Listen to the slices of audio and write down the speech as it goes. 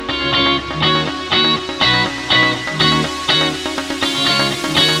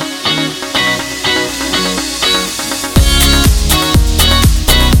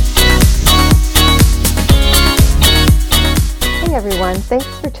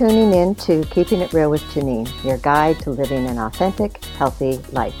tuning in to Keeping It Real with Janine, your guide to living an authentic, healthy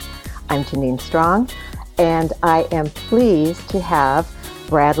life. I'm Janine Strong, and I am pleased to have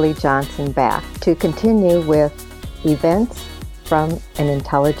Bradley Johnson back to continue with events from an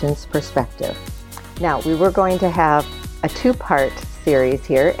intelligence perspective. Now, we were going to have a two-part series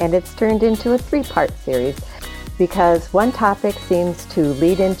here, and it's turned into a three-part series because one topic seems to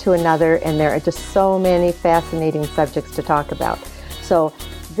lead into another, and there are just so many fascinating subjects to talk about. So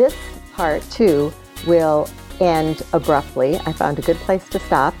this part two will end abruptly. I found a good place to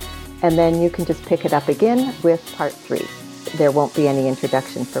stop, and then you can just pick it up again with part three. There won't be any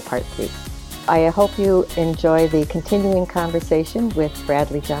introduction for part three. I hope you enjoy the continuing conversation with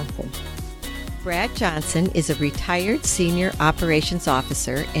Bradley Johnson. Brad Johnson is a retired senior operations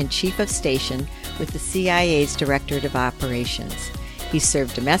officer and chief of station with the CIA's Directorate of Operations. He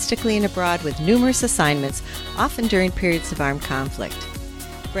served domestically and abroad with numerous assignments, often during periods of armed conflict.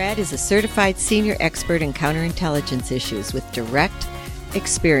 Brad is a certified senior expert in counterintelligence issues with direct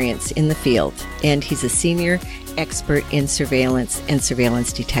experience in the field, and he's a senior expert in surveillance and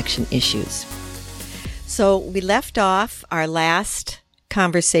surveillance detection issues. So we left off our last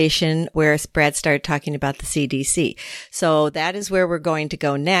conversation where Brad started talking about the CDC. So that is where we're going to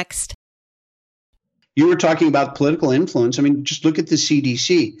go next. You were talking about political influence. I mean, just look at the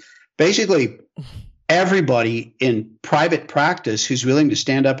CDC. Basically, everybody in private practice who's willing to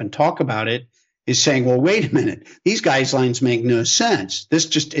stand up and talk about it is saying, well, wait a minute, these guidelines make no sense. This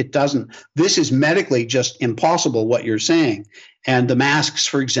is medically just impossible what you're saying. And the masks,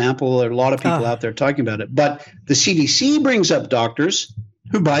 for example, there are a lot of people out there talking about it. But the CDC brings up doctors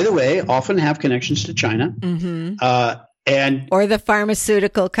who, by the way, often have connections to China. Or the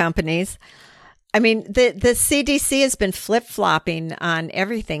pharmaceutical companies. I mean, the CDC has been flip-flopping on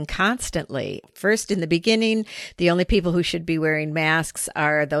everything constantly. First, in the beginning, the only people who should be wearing masks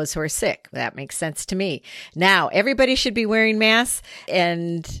are those who are sick. That makes sense to me. Now, everybody should be wearing masks.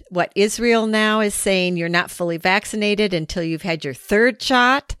 And what Israel now is saying, you're not fully vaccinated until you've had your third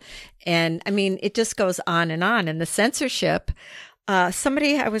shot. And I mean, it just goes on. And the censorship,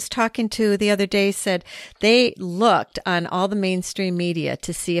 somebody I was talking to the other day said they looked on all the mainstream media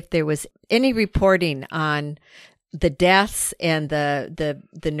to see if there was any reporting on the deaths and the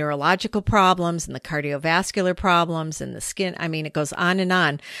neurological problems and the cardiovascular problems and the skin. I mean, it goes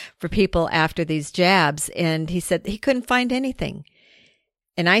on for people after these jabs. And he said he couldn't find anything.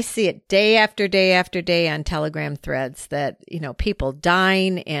 And I see it day after day after day on Telegram threads that, people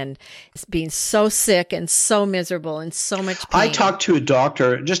dying and being so sick and so miserable and so much pain. I talked to a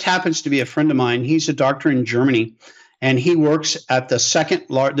doctor, it just happens to be a friend of mine. He's a doctor in Germany, and he works at the second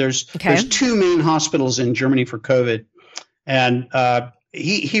there's two main hospitals in Germany for COVID. And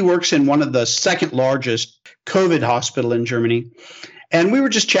he works in one of the second largest COVID hospital in Germany. And we were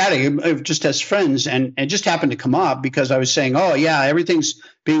just chatting, just as friends, and it just happened to come up because I was saying, oh, yeah, everything's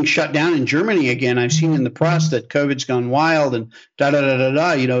being shut down in Germany again. I've seen in the press that COVID's gone wild and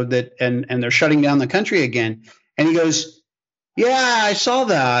and they're shutting down the country again. And he goes, yeah, I saw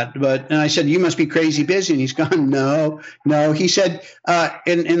that. And I said, you must be crazy busy. And he's gone, no. He said,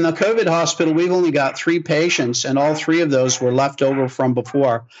 in the COVID hospital, we've only got 3 patients, and all 3 of those were left over from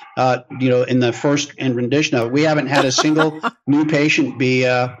before, in the first rendition of it. We haven't had a single new patient be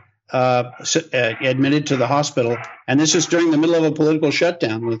admitted to the hospital. And this is during the middle of a political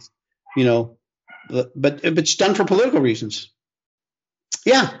shutdown with, but it's done for political reasons.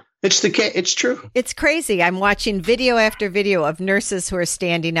 Yeah. It's true. It's crazy. I'm watching video after video of nurses who are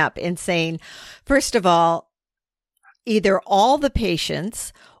standing up and saying, first of all, either all the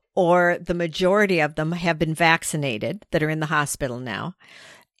patients or the majority of them have been vaccinated that are in the hospital now,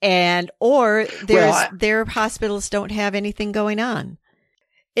 or their hospitals don't have anything going on.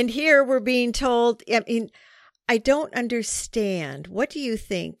 And here we're being told, I don't understand. What do you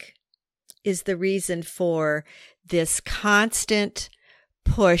think is the reason for this constant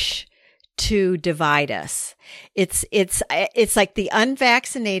push to divide us? It's like the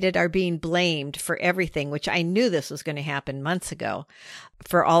unvaccinated are being blamed for everything, which I knew this was going to happen months ago,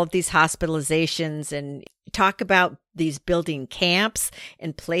 for all of these hospitalizations, and talk about these building camps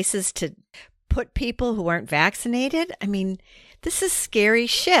and places to put people who aren't vaccinated. I mean, this is scary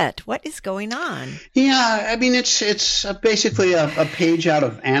shit. What is going on? Yeah, I mean, it's basically a page out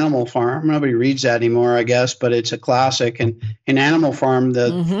of Animal Farm. Nobody reads that anymore, I guess, but it's a classic. And in Animal Farm,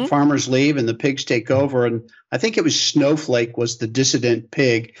 the farmers leave and the pigs take over. And I think it was Snowflake was the dissident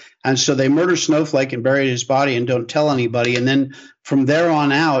pig. And so they murder Snowflake and bury his body and don't tell anybody. And then from there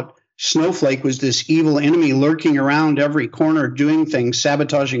on out, snowflake was this evil enemy lurking around every corner, doing things,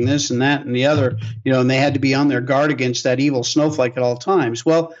 sabotaging this and that and the other, and they had to be on their guard against that evil snowflake at all times.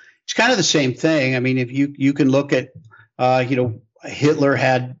 Well, it's kind of the same thing. I mean, if you can look at, Hitler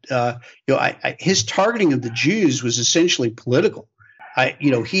had, his targeting of the Jews was essentially political.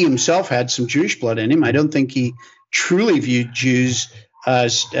 He himself had some Jewish blood in him. I don't think he truly viewed Jews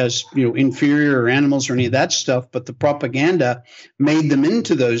as inferior or animals or any of that stuff, but the propaganda made them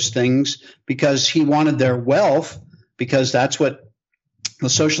into those things because he wanted their wealth, because that's what the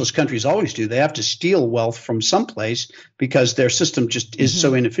socialist countries always do. They have to steal wealth from someplace because their system just is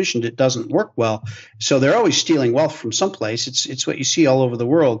so inefficient, it doesn't work well. So they're always stealing wealth from someplace. It's what you see all over the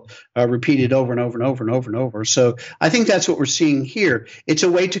world, repeated over and over and over and over and over. So I think that's what we're seeing here. It's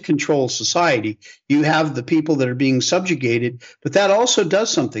a way to control society. You have the people that are being subjugated, but that also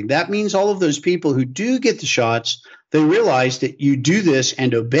does something. That means all of those people who do get the shots, they realize that you do this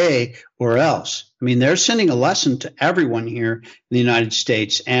and obey or else. I mean, they're sending a lesson to everyone here in the United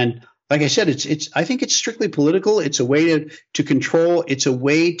States. And like I said, I think it's strictly political. It's a way to control. It's a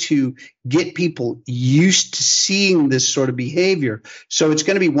way to get people used to seeing this sort of behavior. So it's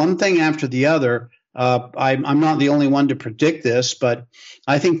going to be one thing after the other. I'm not the only one to predict this, but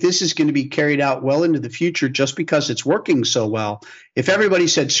I think this is going to be carried out well into the future just because it's working so well. If everybody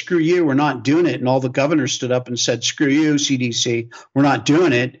said, screw you, we're not doing it, and all the governors stood up and said, screw you, CDC, we're not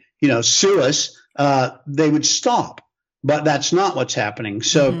doing it, sue us, they would stop. But that's not what's happening.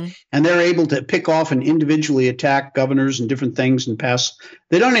 So, and they're able to pick off and individually attack governors and different things and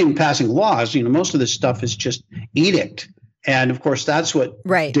they don't even passing laws. Most of this stuff is just edict. And of course, that's what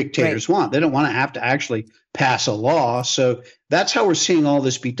dictators want. They don't want to have to actually pass a law. So that's how we're seeing all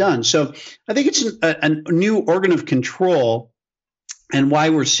this be done. So I think it's a new organ of control, and why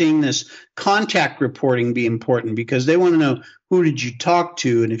we're seeing this contact reporting be important, because they want to know, who did you talk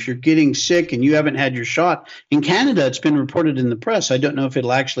to? And if you're getting sick and you haven't had your shot, in Canada, it's been reported in the press. I don't know if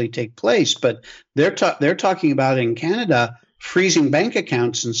it'll actually take place, but they're talking about in Canada freezing bank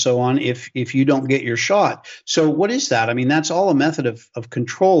accounts and so on if you don't get your shot. So what is that? I mean, that's all a method of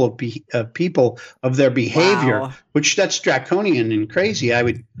control of people, of their behavior, which that's draconian and crazy. I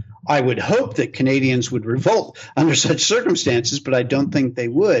would hope that Canadians would revolt under such circumstances, but I don't think they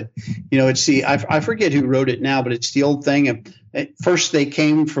would. I forget who wrote it now, but it's the old thing of, at first they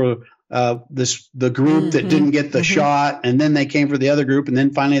came for the group that didn't get the shot, and then they came for the other group, and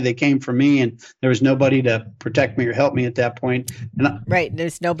then finally they came for me, and there was nobody to protect me or help me at that point.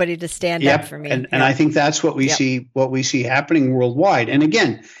 There's nobody to stand up for me. And I think that's what we see happening worldwide. And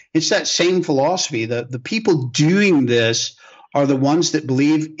again, it's that same philosophy. The people doing this are the ones that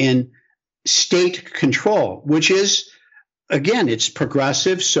believe in state control, which is, again, it's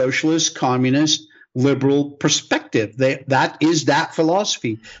progressive, socialist, communist, liberal perspective. That is that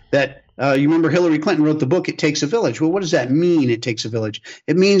philosophy that you remember Hillary Clinton wrote the book, It Takes a Village. Well, what does that mean, it takes a village?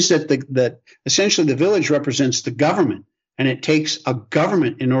 It means that essentially the village represents the government, and it takes a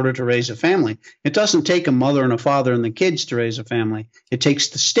government in order to raise a family. It doesn't take a mother and a father and the kids to raise a family. It takes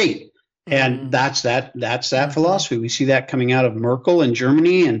the state. And that's that philosophy. We see that coming out of Merkel in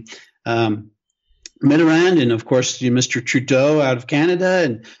Germany, and Mitterrand, and of course Mr. Trudeau out of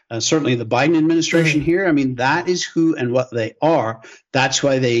Canada, and certainly the Biden administration here. I mean, that is who and what they are. That's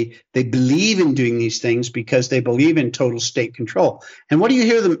why they believe in doing these things, because they believe in total state control. And what do you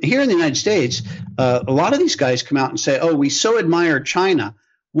hear them here in the United States? A lot of these guys come out and say, "Oh, we so admire China."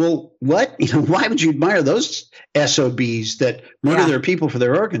 Well, what? Why would you admire those SOBs that murder their people for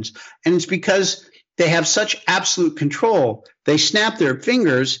their organs? And it's because they have such absolute control. They snap their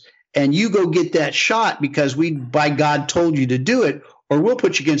fingers, and you go get that shot because we, by God, told you to do it, or we'll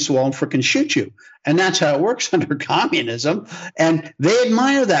put you against the wall and frickin' shoot you. And that's how it works under communism. And they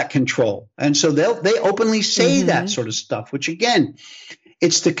admire that control. And so they openly say that sort of stuff, which, again,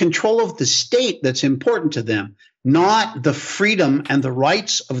 it's the control of the state that's important to them, not the freedom and the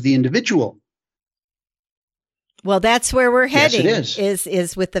rights of the individual. Well, that's where we're heading. Yes, it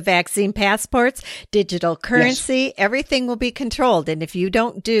is with the vaccine passports, digital currency, everything will be controlled. And if you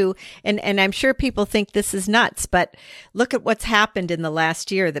don't do, and I'm sure people think this is nuts, but look at what's happened in the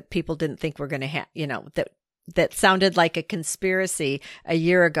last year that people didn't think were going to have, that sounded like a conspiracy a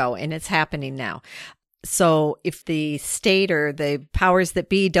year ago, and it's happening now. So if the state or the powers that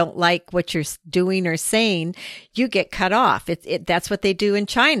be don't like what you're doing or saying, you get cut off. That's what they do in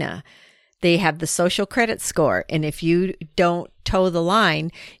China. They have the social credit score. And if you don't toe the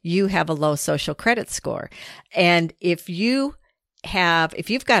line, you have a low social credit score. And if you've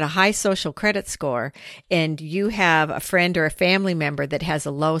got a high social credit score and you have a friend or a family member that has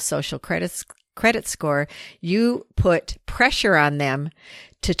a low social credit credit score, you put pressure on them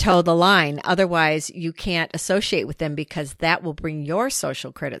to toe the line. Otherwise, you can't associate with them because that will bring your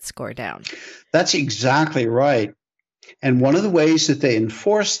social credit score down. That's exactly right. And one of the ways that they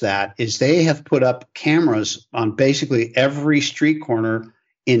enforce that is they have put up cameras on basically every street corner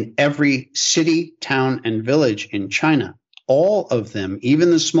in every city, town, and village in China. All of them,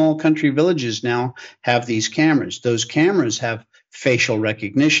 even the small country villages now have these cameras. Those cameras have facial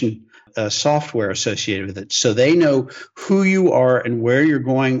recognition software associated with it. So they know who you are and where you're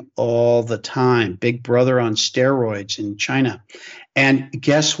going all the time. Big Brother on steroids in China. And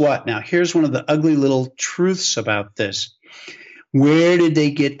guess what? Now, here's one of the ugly little truths about this. Where did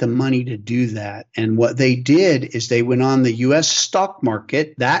they get the money to do that? And what they did is they went on the U.S. stock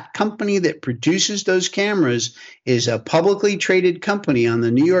market. That company that produces those cameras is a publicly traded company on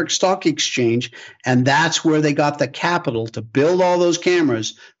the New York Stock Exchange. And that's where they got the capital to build all those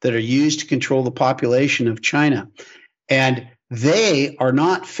cameras that are used to control the population of China. And they are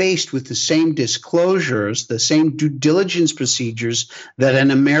not faced with the same disclosures, the same due diligence procedures that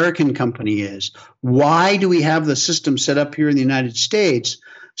an American company is. Why do we have the system set up here in the United States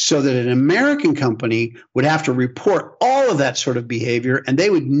so that an American company would have to report all of that sort of behavior, and they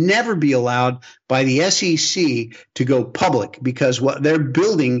would never be allowed by the SEC to go public because what they're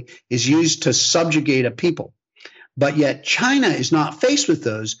building is used to subjugate a people? But yet China is not faced with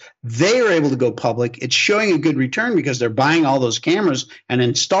those. They are able to go public. It's showing a good return because they're buying all those cameras and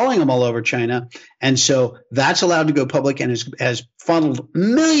installing them all over China. And so that's allowed to go public and has funneled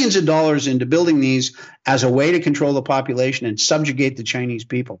millions of dollars into building these as a way to control the population and subjugate the Chinese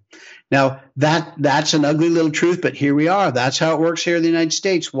people. Now, that's an ugly little truth, but here we are. That's how it works here in the United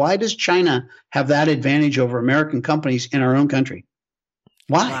States. Why does China have that advantage over American companies in our own country?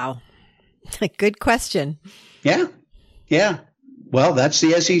 Why? Wow. Good question. Yeah. Well, that's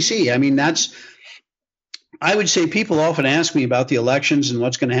the SEC. I mean, I would say people often ask me about the elections and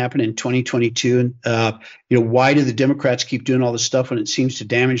what's going to happen in 2022. And, why do the Democrats keep doing all this stuff when it seems to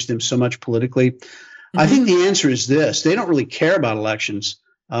damage them so much politically? Mm-hmm. I think the answer is this. They don't really care about elections.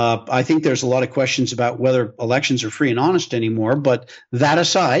 I think there's a lot of questions about whether elections are free and honest anymore. But that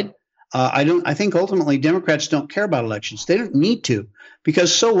aside, I think ultimately Democrats don't care about elections. They don't need to.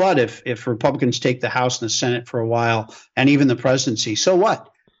 Because so what if Republicans take the House and the Senate for a while and even the presidency? So what?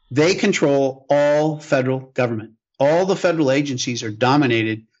 They control all federal government. All the federal agencies are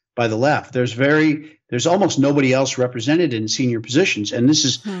dominated by the left. There's almost nobody else represented in senior positions. And this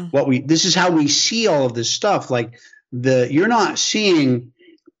is this is how we see all of this stuff. Like you're not seeing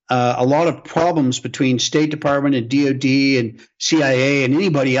a lot of problems between State Department and DOD and CIA and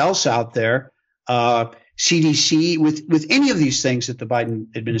anybody else out there. CDC, with any of these things that the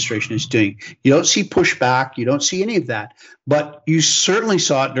Biden administration is doing. You don't see pushback. You don't see any of that. But you certainly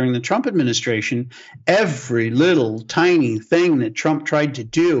saw it during the Trump administration. Every little tiny thing that Trump tried to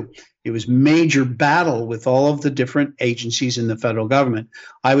do, it was major battle with all of the different agencies in the federal government.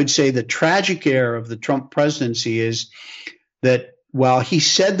 I would say the tragic error of the Trump presidency is that while he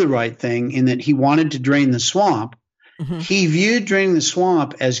said the right thing in that he wanted to drain the swamp, he viewed draining the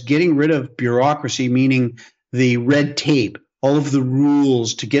swamp as getting rid of bureaucracy, meaning the red tape, all of the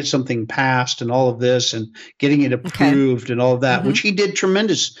rules to get something passed and all of this and getting it approved and all of that, which he made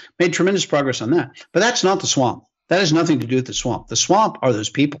tremendous progress on that. But that's not the swamp. That has nothing to do with the swamp. The swamp are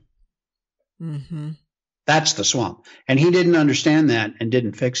those people. That's the swamp. And he didn't understand that and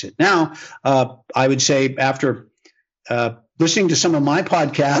didn't fix it. Now, I would say after listening to some of my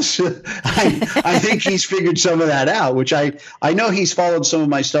podcasts, I think he's figured some of that out, which I know he's followed some of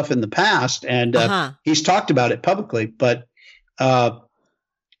my stuff in the past and he's talked about it publicly, but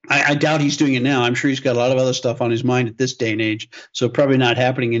I doubt he's doing it now. I'm sure he's got a lot of other stuff on his mind at this day and age, so probably not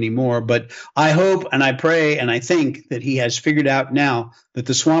happening anymore. But I hope and I pray and I think that he has figured out now that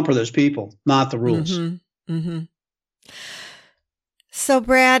the swamp are those people, not the rules. So,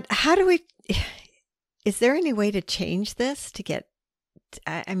 Brad, is there any way to change this to get,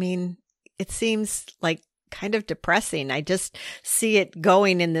 I mean, it seems like kind of depressing. I just see it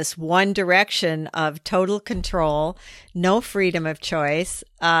going in this one direction of total control, no freedom of choice.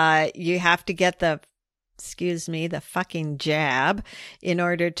 You have to get the fucking jab in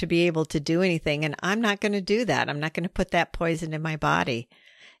order to be able to do anything. And I'm not going to do that. I'm not going to put that poison in my body.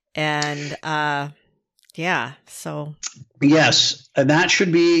 And, so. Yes. And that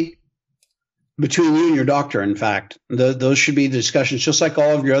should be between you and your doctor, in fact. Those should be the discussions, just like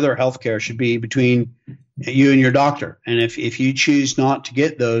all of your other healthcare should be between you and your doctor. And if you choose not to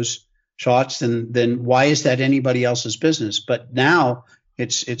get those shots, then why is that anybody else's business? But now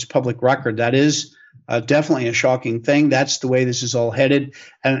it's public record. That is definitely a shocking thing. That's the way this is all headed.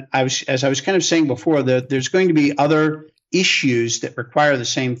 And as I was kind of saying before, there's going to be other issues that require the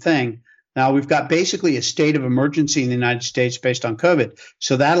same thing. Now, we've got basically a state of emergency in the United States based on COVID.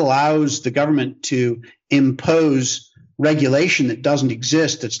 So that allows the government to impose regulation that doesn't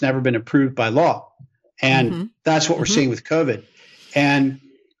exist, that's never been approved by law. And that's what we're seeing with COVID. And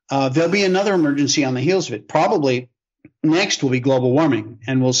there'll be another emergency on the heels of it. Probably next will be global warming.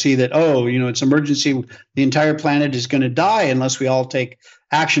 And we'll see that, it's emergency. The entire planet is going to die unless we all take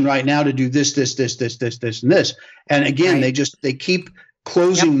action right now to do this, and this. And again, they keep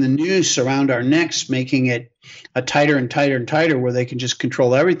closing the noose around our necks, making it a tighter and tighter and tighter where they can just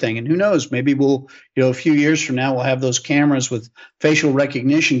control everything. And who knows, maybe we'll, a few years from now, we'll have those cameras with facial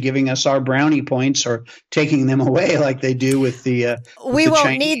recognition giving us our brownie points or taking them away like they do with the we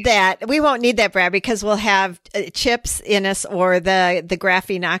won't need that. We won't need that, Brad, because we'll have chips in us or the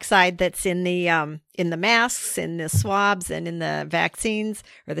graphene oxide that's in the masks, in the swabs, and in the vaccines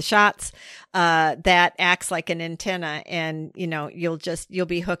or the shots, that acts like an antenna. And, you'll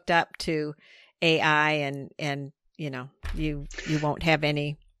be hooked up to AI and you won't have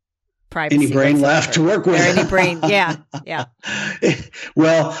any privacy. Any brain left to work with. Or any brain. Yeah. Yeah.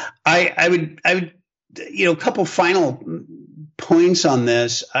 Well, I would, a couple final points on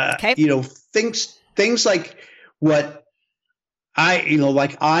this, okay. Things like what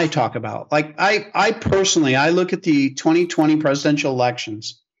I talk about, like I personally, I look at the 2020 presidential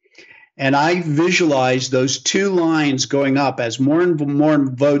elections and I visualize those two lines going up as more and more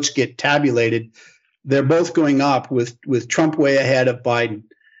votes get tabulated. They're both going up with Trump way ahead of Biden.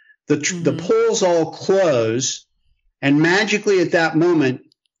 The polls all close, and magically at that moment,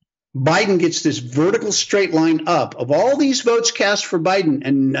 Biden gets this vertical straight line up of all these votes cast for Biden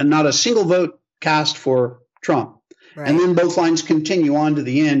and not a single vote cast for Trump. Right. And then both lines continue on to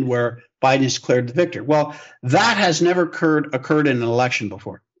the end where Biden is declared the victor. Well, that has never occurred in an election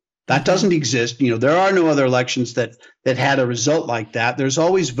before. That doesn't exist. There are no other elections that had a result like that. There's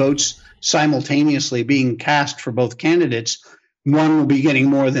always votes simultaneously being cast for both candidates. One will be getting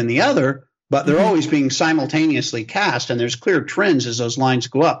more than the other, but they're always being simultaneously cast, and there's clear trends as those lines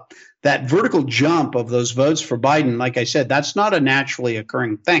go up. That vertical jump of those votes for Biden, like I said, that's not a naturally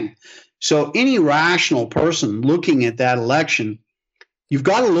occurring thing. So any rational person looking at that election, you've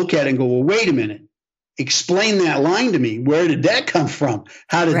got to look at it and go, well, wait a minute. Explain that line to me. Where did that come from?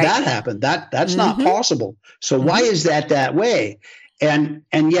 How did that happen? That's not possible. So why is that way? And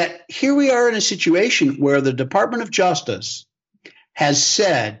yet here we are in a situation where the Department of Justice has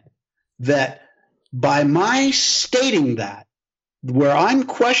said that by my stating that, where I'm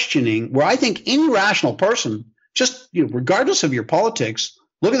questioning, where I think any rational person, just regardless of your politics,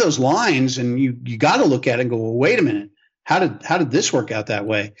 look at those lines and you got to look at it and go, well, wait a minute. How did this work out that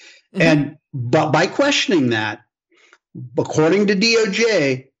way? But by questioning that, according to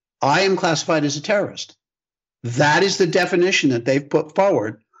DOJ, I am classified as a terrorist. That is the definition that they've put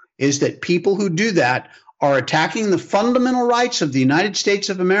forward, is that people who do that are attacking the fundamental rights of the United States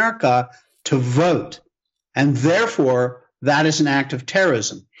of America to vote. And therefore, that is an act of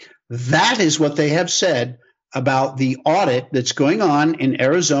terrorism. That is what they have said about the audit that's going on in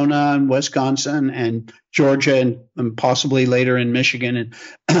Arizona and Wisconsin and Georgia and possibly later in Michigan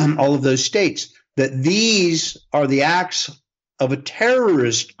and all of those states, that these are the acts of a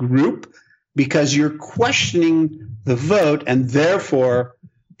terrorist group because you're questioning the vote and therefore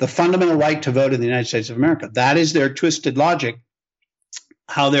the fundamental right to vote in the United States of America. That is their twisted logic,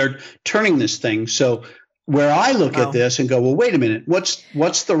 how they're turning this thing. So where I look at this and go, well, wait a minute,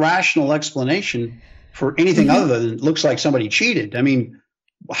 what's the rational explanation for anything other than it looks like somebody cheated? I mean,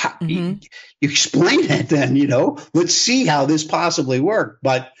 you explain it then, let's see how this possibly worked.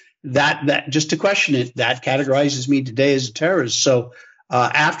 But that just to question it, that categorizes me today as a terrorist. So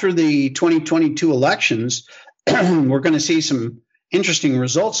after the 2022 elections, we're going to see some interesting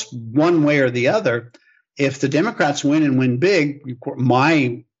results one way or the other. If the Democrats win and win big,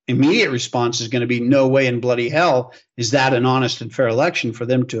 my immediate response is going to be no way in bloody hell is that an honest and fair election for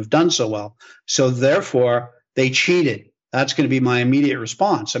them to have done so well. So therefore, they cheated. That's going to be my immediate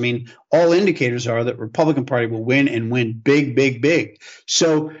response. I mean, all indicators are that Republican Party will win and win big, big, big.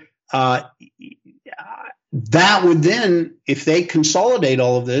 So that would then, if they consolidate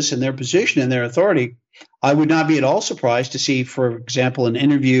all of this in their position and their authority, I would not be at all surprised to see, for example, an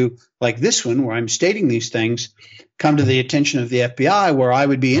interview like this one where I'm stating these things come to the attention of the FBI, where I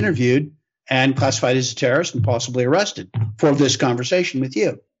would be interviewed and classified as a terrorist and possibly arrested for this conversation with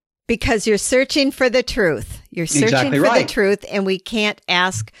you. Because you're searching for the truth. You're searching exactly for right. the truth, and we can't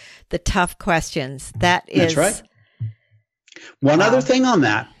ask the tough questions. That's right. One other thing on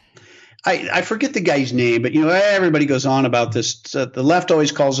that. I forget the guy's name, but everybody goes on about this. The left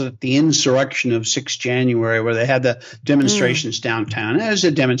always calls it the insurrection of 6 January, where they had the demonstrations downtown. It was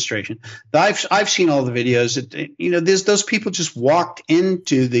a demonstration. I've seen all the videos. Those people just walked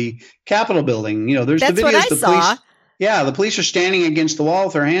into the Capitol building. There's That's the videos. What I saw. Police, yeah, the police are standing against the wall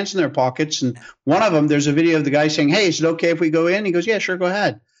with their hands in their pockets, and one of them, there's a video of the guy saying, "Hey, is it okay if we go in?" He goes, "Yeah, sure, go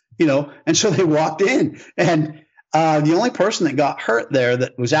ahead." And so they walked in, and the only person that got hurt there,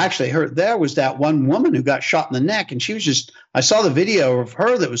 that was actually hurt there, was that one woman who got shot in the neck. And she was I saw the video of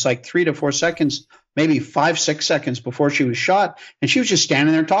her that was like 3 to 4 seconds, maybe 5, 6 seconds before she was shot. And she was just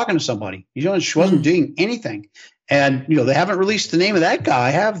standing there talking to somebody. She wasn't doing anything. And, they haven't released the name of that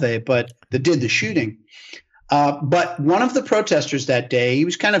guy, have they? But that did the shooting. But one of the protesters that day, he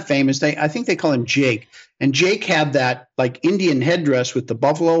was kind of famous. I think they call him Jake. And Jake had that like Indian headdress with the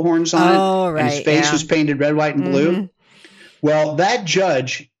buffalo horns on it. Right, and his face was painted red, white, and blue. Well, that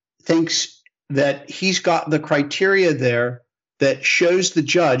judge thinks that he's got the criteria there that shows the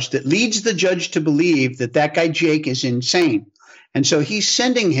judge, that leads the judge to believe that guy Jake is insane. And so he's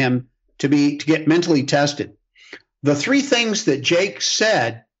sending him to get mentally tested. The 3 things that Jake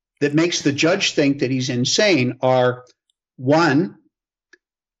said that makes the judge think that he's insane are, 1,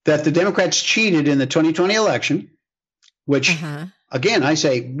 that the Democrats cheated in the 2020 election, which, again, I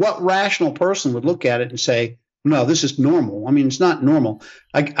say, what rational person would look at it and say, no, this is normal? I mean, it's not normal.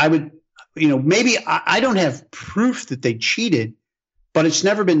 I would, maybe I don't have proof that they cheated, but it's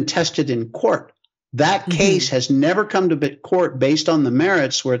never been tested in court. That case has never come to court based on the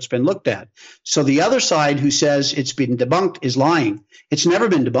merits where it's been looked at. So the other side who says it's been debunked is lying. It's never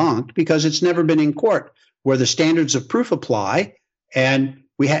been debunked because it's never been in court where the standards of proof apply. And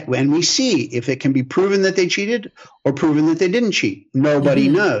we see if it can be proven that they cheated or proven that they didn't cheat. Nobody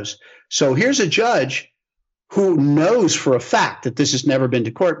knows. So here's a judge who knows for a fact that this has never been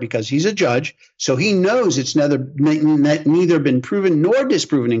to court because he's a judge. So he knows it's neither been proven nor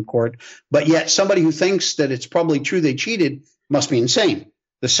disproven in court. But yet somebody who thinks that it's probably true they cheated must be insane.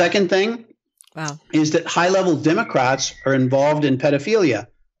 The second thing is that high-level Democrats are involved in pedophilia.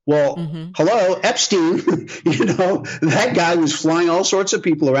 Well, hello, Epstein, that guy was flying all sorts of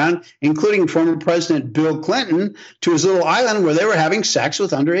people around, including former President Bill Clinton, to his little island where they were having sex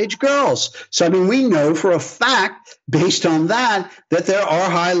with underage girls. So, I mean, we know for a fact, based on that there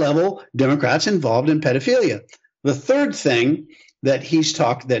are high-level Democrats involved in pedophilia. The third thing that he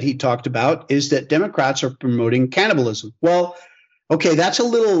talked about is that Democrats are promoting cannibalism. Well, okay, that's a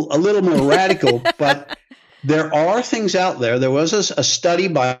little more radical, but there are things out there. There was a study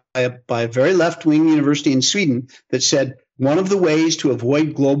by a very left-wing university in Sweden that said one of the ways to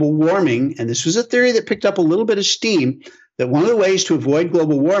avoid global warming, and this was a theory that picked up a little bit of steam, that one of the ways to avoid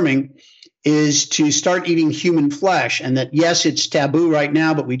global warming is to start eating human flesh. And that, yes, it's taboo right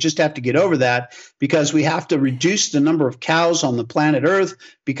now, but we just have to get over that because we have to reduce the number of cows on the planet Earth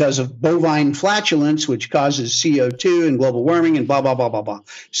because of bovine flatulence, which causes CO2 and global warming and blah, blah, blah, blah, blah.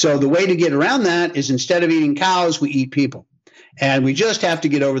 So the way to get around that is instead of eating cows, we eat people. And we just have to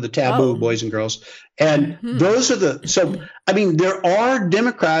get over the taboo, boys and girls. And those are there are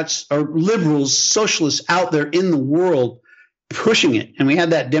Democrats or liberals, socialists out there in the world pushing it. And we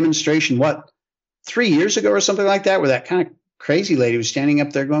had that demonstration, 3 years ago or something like that, where that kind of crazy lady was standing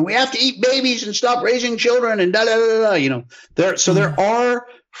up there going, we have to eat babies and stop raising children and da da da da. There are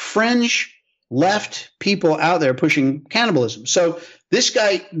fringe left people out there pushing cannibalism. So this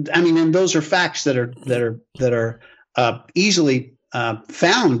guy, and those are facts that are easily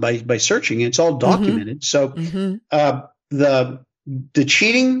found by searching. It's all documented. So the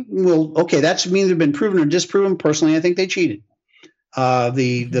cheating that's either been proven or disproven. Personally, I think they cheated.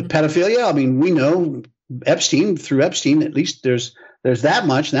 The pedophilia, we know through Epstein, at least there's that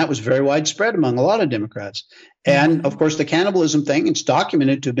much, and that was very widespread among a lot of Democrats. And of course, the cannibalism thing, it's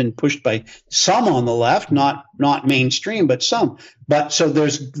documented to have been pushed by some on the left, not mainstream, but some. But so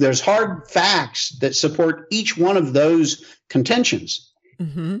there's hard facts that support each one of those contentions.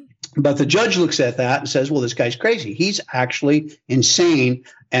 But the judge looks at that and says, well, this guy's crazy. He's actually insane.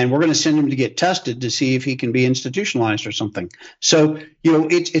 And we're going to send him to get tested to see if he can be institutionalized or something. So,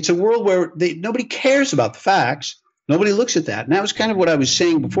 it's a world where nobody cares about the facts. Nobody looks at that. And that was kind of what I was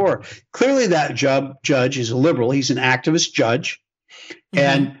saying before. Clearly, that judge is a liberal. He's an activist judge.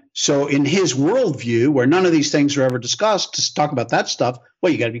 And so in his worldview, where none of these things are ever discussed, to talk about that stuff,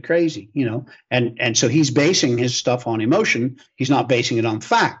 well, you got to be crazy, And so he's basing his stuff on emotion. He's not basing it on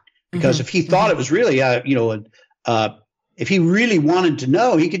fact. Because if he thought it was really, if he really wanted to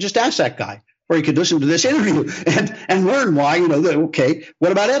know, he could just ask that guy, or he could listen to this interview and learn why,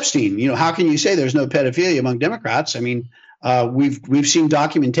 what about Epstein? How can you say there's no pedophilia among Democrats? We've seen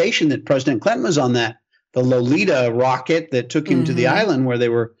documentation that President Clinton was on the Lolita rocket that took him to the island where they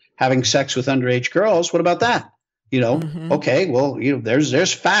were having sex with underage girls. What about that? Okay, well,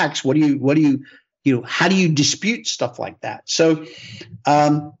 there's facts. How do you dispute stuff like that? So,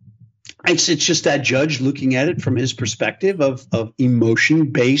 it's just that judge looking at it from his perspective of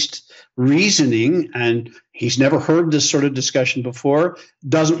emotion-based reasoning, and he's never heard this sort of discussion before,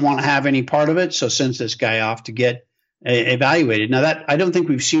 doesn't want to have any part of it, so sends this guy off to get evaluated. Now, that I don't think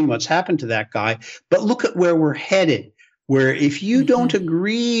we've seen what's happened to that guy, but look at where we're headed, where if you don't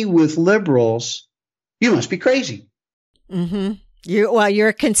agree with liberals, you must be crazy. You're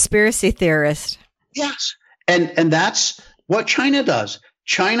a conspiracy theorist. Yes, and that's what China does.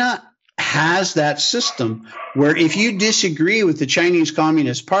 China has that system where if you disagree with the Chinese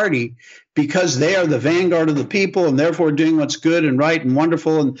Communist Party because they are the vanguard of the people and therefore doing what's good and right and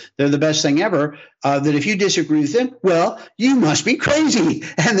wonderful and they're the best thing ever, that if you disagree with them, well, you must be crazy.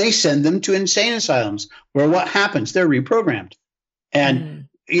 And they send them to insane asylums where what happens? They're reprogrammed. And,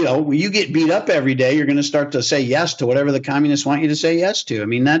 when you get beat up every day, you're going to start to say yes to whatever the communists want you to say yes to. I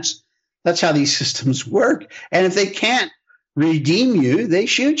mean, that's how these systems work. And if they can't redeem you, they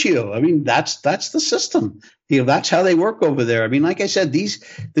shoot you. I mean, that's the system. That's how they work over there. I mean, like I said,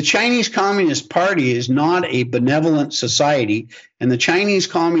 the Chinese Communist Party is not a benevolent society, and the Chinese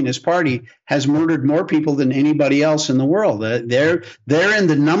Communist Party has murdered more people than anybody else in the world. They're in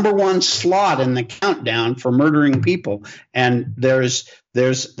the number one slot in the countdown for murdering people. And there's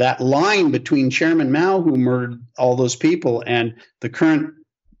that line between Chairman Mao, who murdered all those people, and the current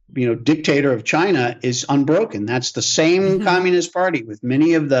dictator of China is unbroken. That's the same Communist Party with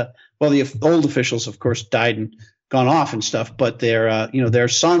many of the old officials, of course, died and gone off and stuff, but their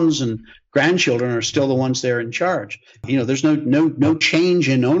sons and grandchildren are still the ones there in charge. There's no change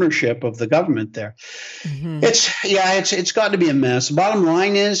in ownership of the government there. It's got to be a mess. The bottom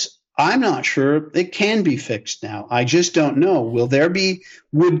line is, I'm not sure it can be fixed now. I just don't know.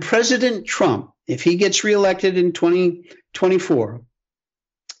 Would President Trump, if he gets reelected in 2024,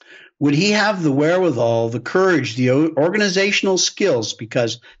 would he have the wherewithal, the courage, the organizational skills?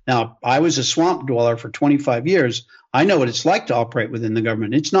 Because now I was a swamp dweller for 25 years. I know what it's like to operate within the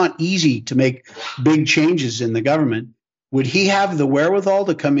government. It's not easy to make big changes in the government. Would he have the wherewithal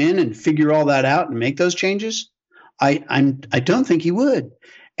to come in and figure all that out and make those changes? I don't think he would.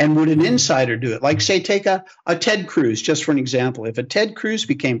 And would an insider do it? Like, say, take a Ted Cruz, just for an example. If a Ted Cruz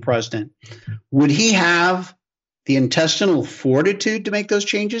became president, would he have the intestinal fortitude to make those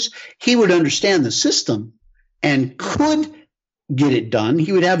changes? He would understand the system and could get it done.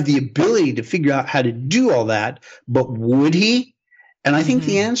 He would have the ability to figure out how to do all that, but would he? And I think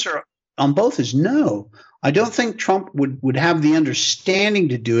the answer on both is no. I don't think Trump would have the understanding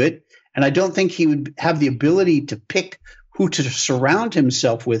to do it, and I don't think he would have the ability to pick who to surround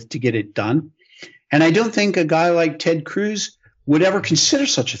himself with to get it done. And I don't think a guy like Ted Cruz would ever consider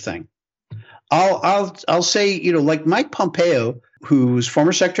such a thing. I'll say, like Mike Pompeo, who's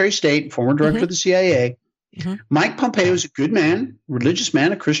former Secretary of State, former director of the CIA. Mike Pompeo is a good man, religious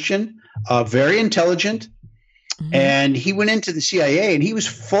man, a Christian, very intelligent. And he went into the CIA and he was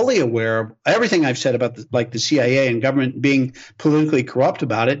fully aware of everything I've said about the CIA and government being politically corrupt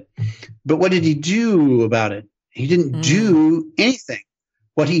about it. But what did he do about it? He didn't do anything.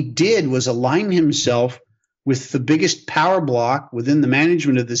 What he did was align himself with the biggest power block within the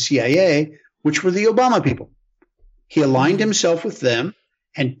management of the CIA, which were the Obama people. He aligned himself with them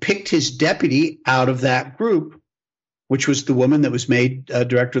and picked his deputy out of that group, which was the woman that was made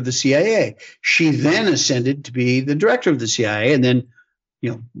director of the CIA. She then ascended to be the director of the CIA and then,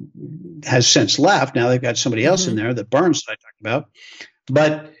 has since left. Now they've got somebody else in there, that Burns that I talked about.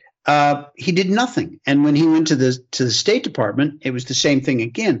 But he did nothing. And when he went to the State Department, it was the same thing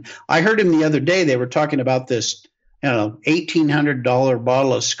again. I heard him the other day. They were talking about this $1,800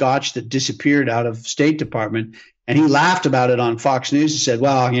 bottle of scotch that disappeared out of State Department. And he laughed about it on Fox News and said,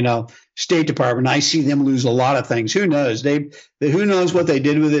 well, State Department, I see them lose a lot of things. Who knows? Who knows what they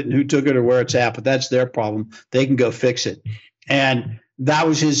did with it and who took it or where it's at, but that's their problem. They can go fix it. And that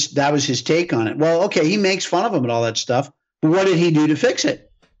was his take on it. Well, okay, he makes fun of them and all that stuff. But what did he do to fix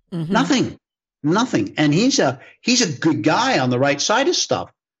it? Nothing. And he's a good guy on the right side of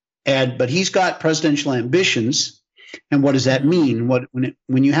stuff. But he's got presidential ambitions. And what does that mean?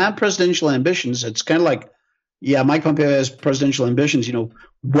 When you have presidential ambitions, it's kind of like, yeah, Mike Pompeo has presidential ambitions,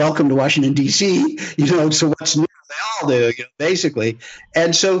 welcome to Washington, D.C., so what's new? They all do, basically.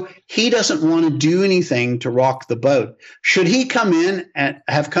 And so he doesn't want to do anything to rock the boat. Should he come in and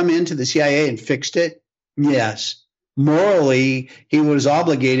have come into the CIA and fixed it? Yes. morally he was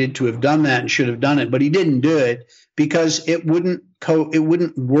obligated to have done that and should have done it, but he didn't do it because it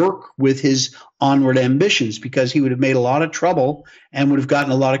wouldn't work with his onward ambitions, because he would have made a lot of trouble and would have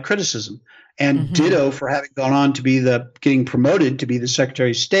gotten a lot of criticism. And ditto for having gone on to be getting promoted to be the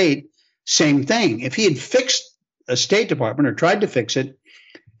Secretary of State. Same thing. If he had fixed a State Department or tried to fix it,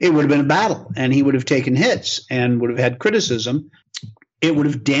 it would have been a battle, and he would have taken hits and would have had criticism. It would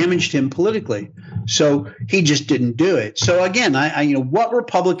have damaged him politically. So he just didn't do it. So again, what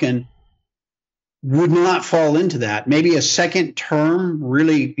Republican would not fall into that? Maybe a second term,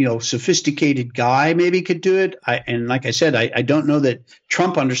 really, sophisticated guy maybe could do it. And like I said, I don't know that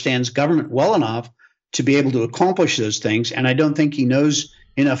Trump understands government well enough to be able to accomplish those things. And I don't think he knows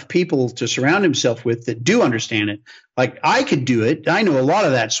enough people to surround himself with that do understand it. Like I could do it. I know a lot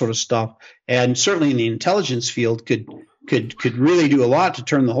of that sort of stuff. And certainly in the intelligence field could really do a lot to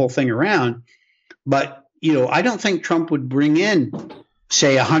turn the whole thing around. But, I don't think Trump would bring in,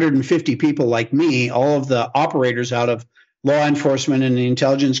 say, 150 people like me, all of the operators out of law enforcement and the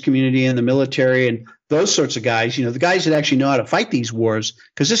intelligence community and the military and those sorts of guys, the guys that actually know how to fight these wars,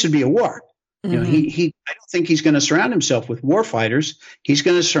 because this would be a war. I don't think he's going to surround himself with war fighters. He's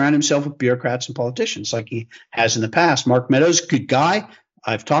going to surround himself with bureaucrats and politicians like he has in the past. Mark Meadows, good guy.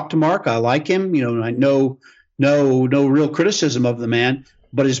 I've talked to Mark. I like him. I know no real criticism of the man.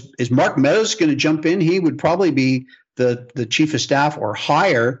 But is Mark Meadows going to jump in? He would probably be the chief of staff or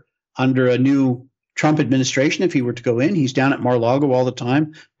higher under a new Trump administration if he were to go in. He's down at Mar-a-Lago all the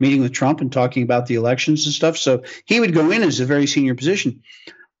time, meeting with Trump and talking about the elections and stuff. So he would go in as a very senior position.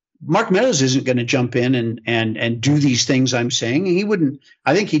 Mark Meadows isn't going to jump in and do these things I'm saying. He wouldn't.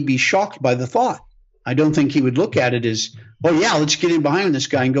 I think he'd be shocked by the thought. I don't think he would look at it as, oh, yeah, let's get in behind this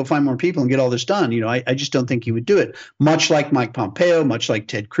guy and go find more people and get all this done. I just don't think he would do it. Much like Mike Pompeo, much like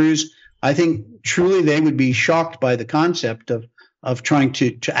Ted Cruz. I think truly they would be shocked by the concept of trying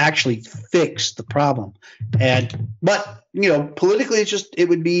to actually fix the problem. But politically, it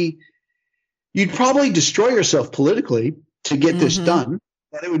would be, you'd probably destroy yourself politically to get this done,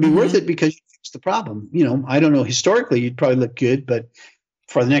 but it would be worth it because you fixed the problem. I don't know, historically, you'd probably look good, but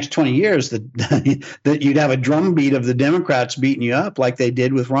for the next 20 years that you'd have a drumbeat of the Democrats beating you up like they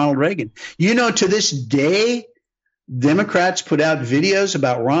did with Ronald Reagan. To this day, Democrats put out videos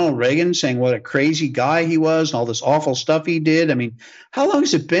about Ronald Reagan saying what a crazy guy he was and all this awful stuff he did. I mean, how long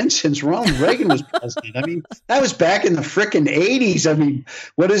has it been since Ronald Reagan was president? I mean, that was back in the frickin' 80s. I mean,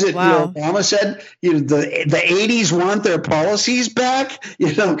 what is it? Wow. Obama said, the 80s want their policies back.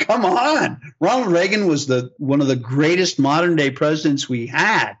 Come on. Ronald Reagan was one of the greatest modern day presidents we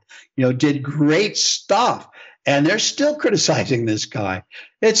had. Did great stuff, and they're still criticizing this guy.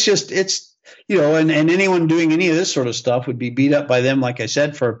 And anyone doing any of this sort of stuff would be beat up by them, like I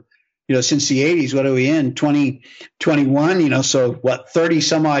said, for, since the 80s. What are we in? 2021, so what, 30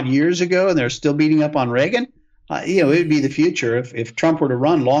 some odd years ago, and they're still beating up on Reagan? It would be the future. If Trump were to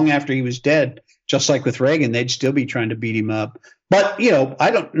run long after he was dead, just like with Reagan, they'd still be trying to beat him up. But,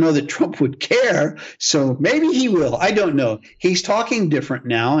 I don't know that Trump would care. So maybe he will. I don't know. He's talking different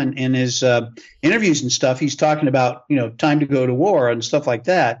now. And in his interviews and stuff, he's talking about, time to go to war and stuff like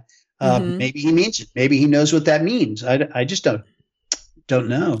that. Maybe he means it. Maybe he knows what that means. I just don't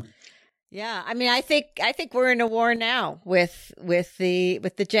know. Yeah, I mean, I think we're in a war now with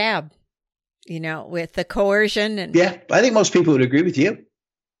the jab, with the coercion, and yeah, I think most people would agree with you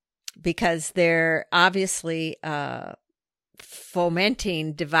because they're obviously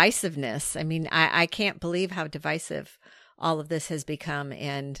fomenting divisiveness. I mean, I can't believe how divisive all of this has become,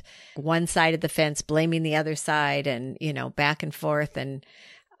 and one side of the fence blaming the other side, and back and forth, and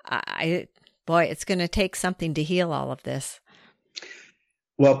it's going to take something to heal all of this.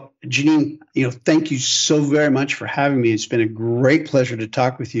 Well, Janine, thank you so very much for having me. It's been a great pleasure to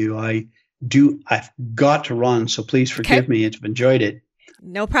talk with you. I've got to run, so please forgive me. I've enjoyed it.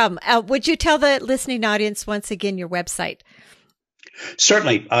 No problem. Would you tell the listening audience once again your website?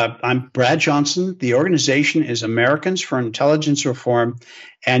 Certainly. I'm Brad Johnson. The organization is Americans for Intelligence Reform,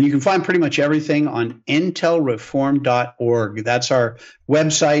 and you can find pretty much everything on intelreform.org. That's our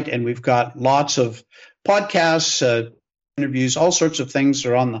website, and we've got lots of podcasts, interviews, all sorts of things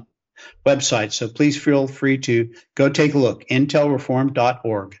are on the website. So please feel free to go take a look,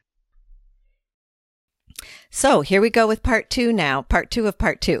 intelreform.org. So here we go with part two now, part two of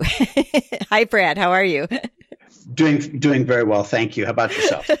part two. Hi, Brad. How are you? Doing very well. Thank you. How about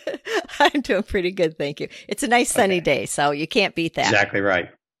yourself? I'm doing pretty good. Thank you. It's a nice sunny day, so you can't beat that. Exactly right.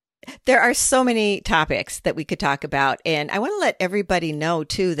 There are so many topics that we could talk about. And I want to let everybody know,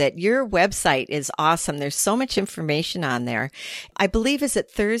 too, that your website is awesome. There's so much information on there. I believe, is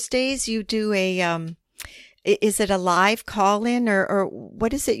it Thursdays you do a Is it a live call-in or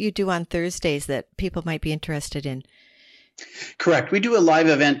what is it you do on Thursdays that people might be interested in? Correct. We do a live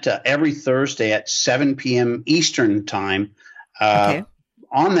event every Thursday at 7 p.m. Eastern time. Okay.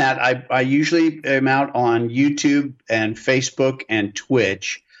 On that, I usually am out on YouTube and Facebook and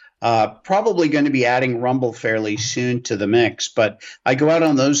Twitch. Probably going to be adding Rumble fairly soon to the mix, but I go out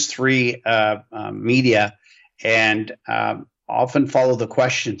on those three media and often follow the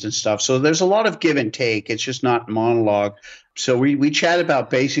questions and stuff. So there's a lot of give and take. It's just not monologue. So we chat about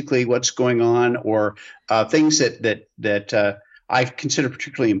basically what's going on or things that I consider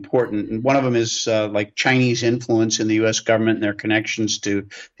particularly important. And one of them is like Chinese influence in the U.S. government and their connections to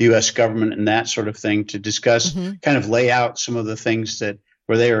the U.S. government and that sort of thing, to discuss, kind of lay out some of the things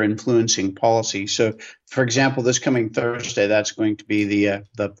where they are influencing policy. So, for example, this coming Thursday, that's going to be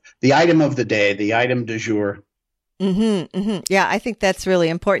the item of the day, the item du jour. Yeah, I think that's really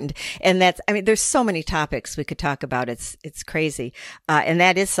important. And there's so many topics we could talk about. It's crazy. And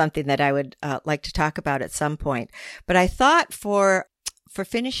that is something that I would like to talk about at some point. But I thought for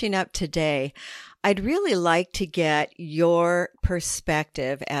finishing up today, I'd really like to get your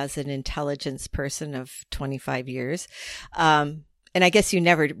perspective as an intelligence person of 25 years. And I guess you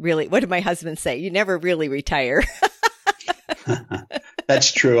never really, what did my husband say? You never really retire.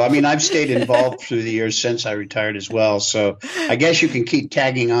 That's true. I mean, I've stayed involved through the years since I retired as well. So I guess you can keep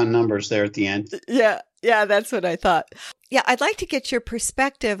tagging on numbers there at the end. Yeah, that's what I thought. Yeah, I'd like to get your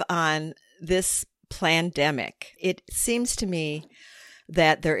perspective on this pandemic. It seems to me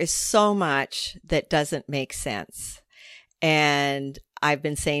that there is so much that doesn't make sense. And I've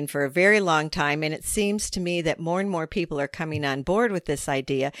been saying for a very long time, and it seems to me that more and more people are coming on board with this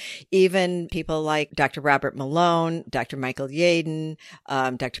idea. Even people like Dr. Robert Malone, Dr. Michael Yaden,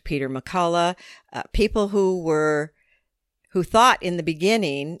 Dr. Peter McCullough, people who thought in the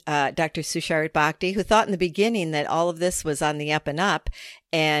beginning, Dr. Sucharit Bhakdi, who thought in the beginning that all of this was on the up and up.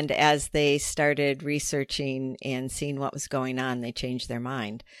 And as they started researching and seeing what was going on, they changed their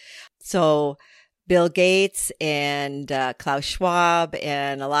mind. So Bill Gates and Klaus Schwab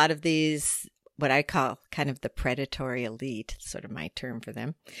and a lot of these, what I call kind of the predatory elite, sort of my term for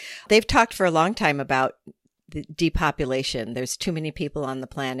them, they've talked for a long time about the depopulation. There's too many people on the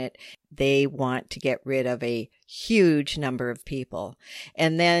planet. They want to get rid of a huge number of people.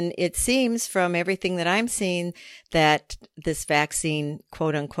 And then it seems from everything that I'm seeing that this vaccine,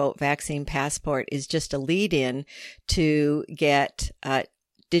 quote unquote, vaccine passport is just a lead in to get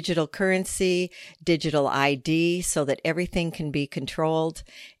digital currency, digital ID, so that everything can be controlled.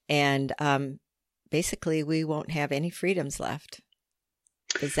 And basically, we won't have any freedoms left.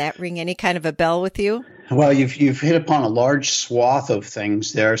 Does that ring any kind of a bell with you? Well, you've hit upon a large swath of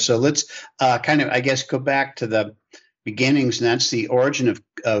things there. So let's kind of, I guess, go back to the beginnings, and that's the origin of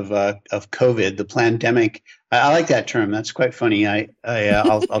COVID, the pandemic. I like that term. That's quite funny.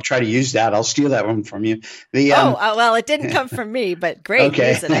 I'll try to use that. I'll steal that one from you. Well, it didn't come from me, but great.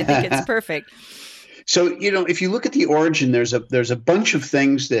 Okay. Use it. I think it's perfect. So, if you look at the origin, there's a bunch of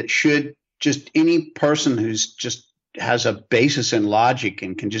things that should just any person who's just has a basis in logic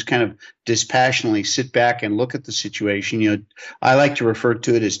and can just kind of dispassionately sit back and look at the situation. I like to refer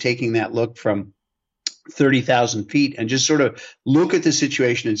to it as taking that look from 30,000 feet and just sort of look at the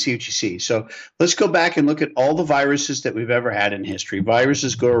situation and see what you see. So let's go back and look at all the viruses that we've ever had in history.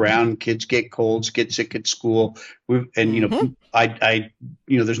 Viruses go around, kids get colds, get sick at school. There's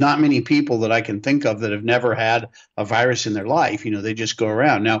not many people that I can think of that have never had a virus in their life. They just go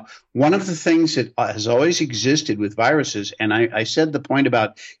around. Now, one of the things that has always existed with viruses, and I said the point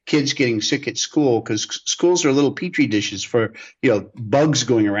about kids getting sick at school, because schools are little petri dishes for, bugs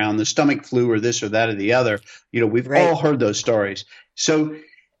going around, the stomach flu or this or that or the other. We've all heard those stories. So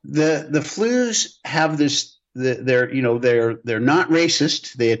the flus have this. They're not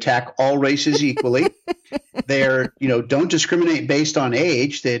racist. They attack all races equally. They're don't discriminate based on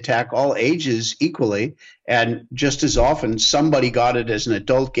age. They attack all ages equally. And just as often, somebody got it as an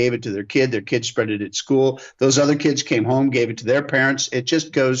adult, gave it to their kid spread it at school. Those other kids came home, gave it to their parents. It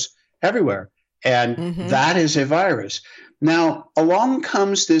just goes everywhere. And that is a virus. Now, along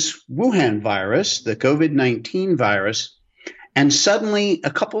comes this Wuhan virus, the COVID-19 virus, and suddenly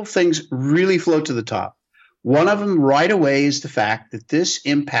a couple of things really float to the top. One of them right away is the fact that this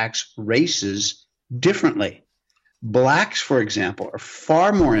impacts races differently. Blacks, for example, are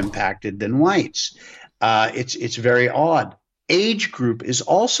far more impacted than whites. It's very odd. Age group is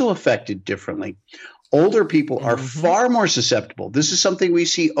also affected differently. Older people are far more susceptible. This is something we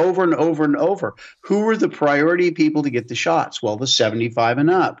see over and over and over. Who are the priority people to get the shots? Well, the 75 and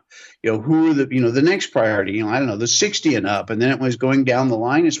up. Who are the next priority? I don't know, the 60 and up. And then it was going down the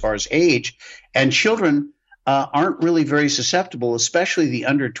line as far as age. And children aren't really very susceptible, especially the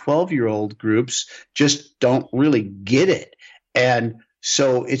under 12-year-old groups just don't really get it. And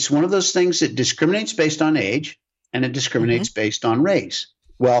so it's one of those things that discriminates based on age and it discriminates based on race.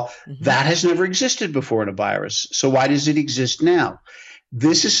 Well, that has never existed before in a virus. So why does it exist now?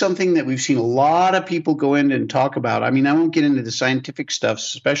 This is something that we've seen a lot of people go in and talk about. I mean, I won't get into the scientific stuff,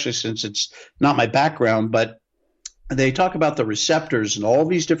 especially since it's not my background, but they talk about the receptors and all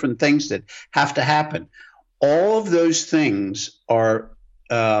these different things that have to happen. All of those things are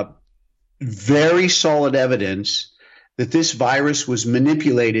very solid evidence that this virus was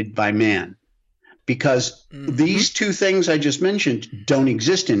manipulated by man, because these two things I just mentioned don't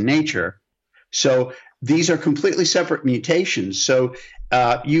exist in nature. So these are completely separate mutations. So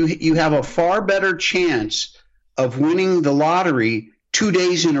you have a far better chance of winning the lottery 2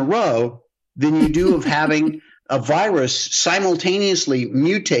 days in a row than you do of having a virus simultaneously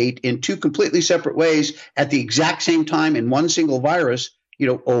mutate in two completely separate ways at the exact same time in one single virus,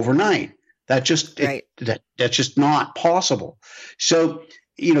 overnight. That's just not possible. So,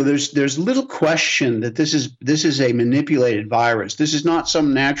 there's little question that this is a manipulated virus. This is not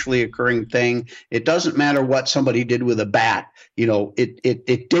some naturally occurring thing. It doesn't matter what somebody did with a bat.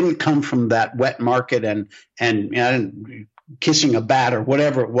 It didn't come from that wet market and kissing a bat or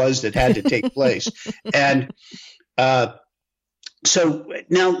whatever it was that had to take place. And so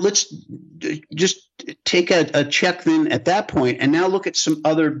now let's just take a check then at that point and now look at some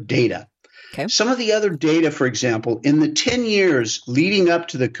other data. Okay. Some of the other data, for example, in the 10 years leading up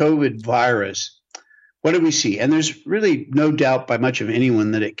to the COVID virus, what did we see? And there's really no doubt by much of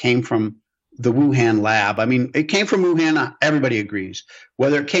anyone that it came from the Wuhan lab. I mean, it came from Wuhan. Everybody agrees.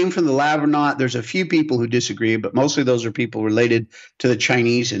 Whether it came from the lab or not, there's a few people who disagree, but mostly those are people related to the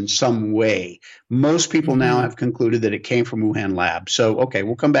Chinese in some way. Most people now have concluded that it came from Wuhan lab. So, okay,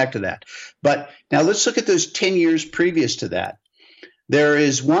 we'll come back to that. But now let's look at those 10 years previous to that. There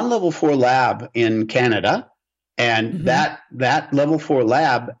is one level 4 lab in Canada, and that level 4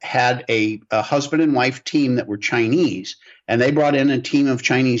 lab had a husband and wife team that were Chinese, and they brought in a team of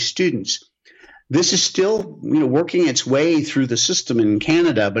Chinese students. This is still working its way through the system in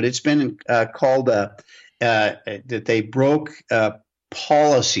Canada, but it's been called that they broke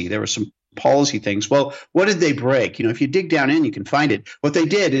policy. There were some policy things. Well, what did they break? If you dig down in, you can find it. What they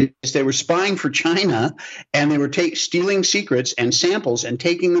did is they were spying for China, and they were stealing secrets and samples and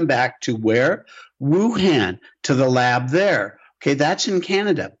taking them back to where? Wuhan, to the lab there. Okay, that's in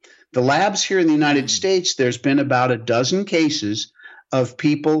Canada. The labs here in the United States, there's been about a dozen cases of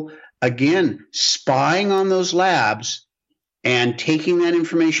people, again, spying on those labs and taking that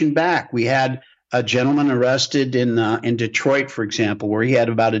information back. We had a gentleman arrested in Detroit, for example, where he had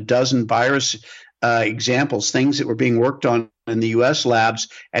about a dozen virus examples, things that were being worked on in the U.S. labs,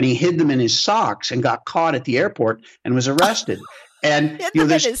 and he hid them in his socks and got caught at the airport and was arrested. And hid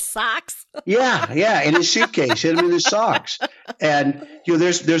them in his socks. Yeah, in his suitcase, hid them in his socks. And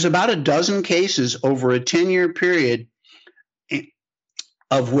there's about a dozen cases over a 10-year period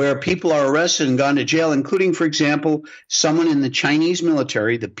of where people are arrested and gone to jail, including, for example, someone in the Chinese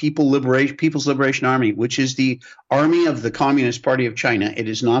military, the People's Liberation Army, which is the army of the Communist Party of China. It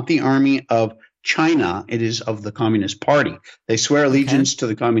is not the army of China. It is of the Communist Party. They swear allegiance to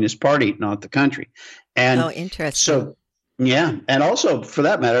the Communist Party, not the country. And interesting. So, yeah. And also, for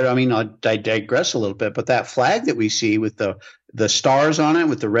that matter, I digress a little bit, but that flag that we see with the stars on it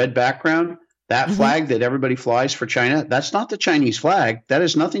with the red background, that flag that everybody flies for China, that's not the Chinese flag. That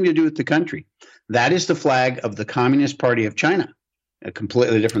has nothing to do with the country. That is the flag of the Communist Party of China, a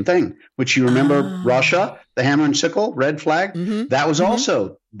completely different thing, which you remember Russia, the hammer and sickle, red flag. That was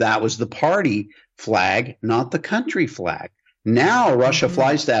that was the party flag, not the country flag. Now Russia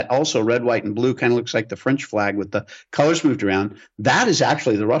flies that also red, white, and blue, kind of looks like the French flag with the colors moved around. That is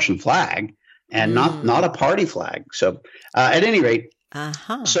actually the Russian flag and not a party flag. So at any rate,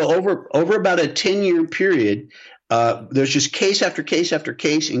 so over about a 10-year period, there's just case after case after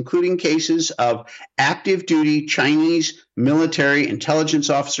case, including cases of active duty Chinese military intelligence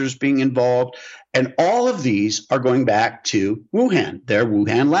officers being involved. And all of these are going back to Wuhan, their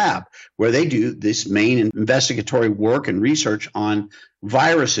Wuhan lab, where they do this main investigatory work and research on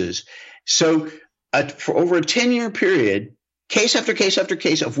viruses. So for over a 10-year period, case after case after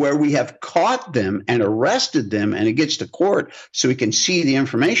case of where we have caught them and arrested them, and it gets to court so we can see the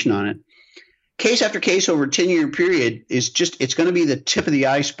information on it. Case after case over a 10-year period it's going to be the tip of the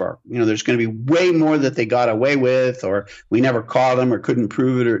iceberg. There's going to be way more that they got away with, or we never caught them or couldn't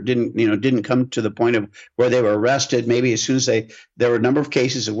prove it, or didn't come to the point of where they were arrested. Maybe there were a number of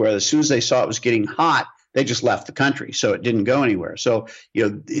cases of where as soon as they saw it was getting hot, They just left the country, so it didn't go anywhere. So,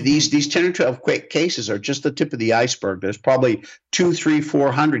 these 10 or 12 cases are just the tip of the iceberg. There's probably 200, 300,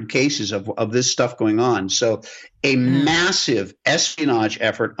 400 cases of this stuff going on. So a massive espionage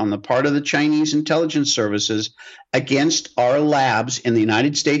effort on the part of the Chinese intelligence services against our labs in the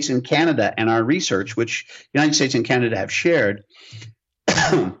United States and Canada, and our research, which the United States and Canada have shared.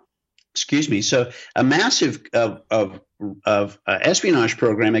 Excuse me. So a massive espionage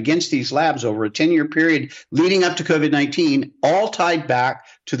program against these labs over a 10-year period leading up to COVID-19, all tied back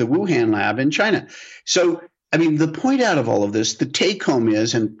to the Wuhan lab in China. So, I mean, the point out of all of this, the take home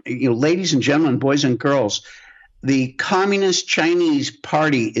is, and ladies and gentlemen, boys and girls, the Communist Chinese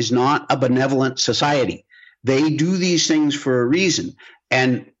Party is not a benevolent society. They do these things for a reason.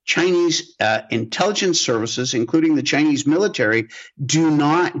 And Chinese intelligence services, including the Chinese military, do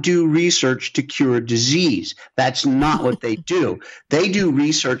not do research to cure disease. That's not what they do. They do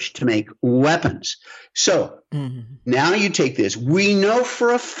research to make weapons. So now you take this. We know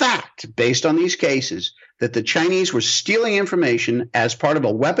for a fact, based on these cases, that the Chinese were stealing information as part of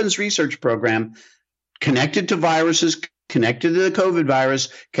a weapons research program connected to viruses, connected to the COVID virus,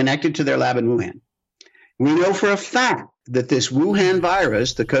 connected to their lab in Wuhan. We know for a fact that this Wuhan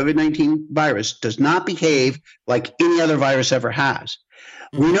virus, the COVID-19 virus, does not behave like any other virus ever has.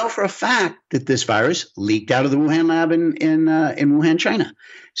 We know for a fact that this virus leaked out of the Wuhan lab in Wuhan, China.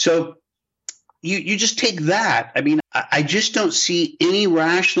 So you just take that. I mean, I just don't see any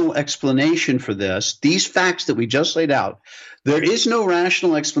rational explanation for this. These facts that we just laid out, there is no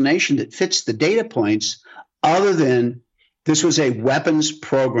rational explanation that fits the data points other than this was a weapons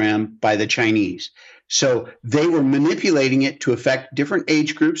program by the Chinese. So they were manipulating it to affect different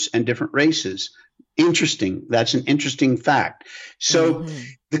age groups and different races. Interesting. That's an interesting fact. So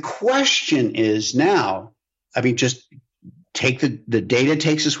the question is now, I mean, just take the data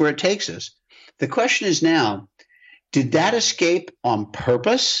takes us where it takes us. The question is now, did that escape on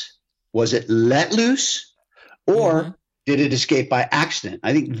purpose? Was it let loose? Or did it escape by accident?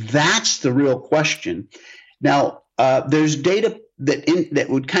 I think that's the real question. Now, there's data that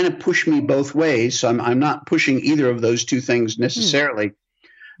would kind of push me both ways. So I'm not pushing either of those two things necessarily.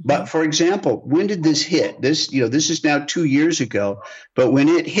 But for example, when did this hit? This is now 2 years ago. But when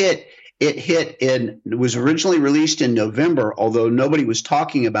it hit it was originally released in November, although nobody was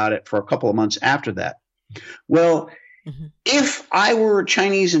talking about it for a couple of months after that. Well, if I were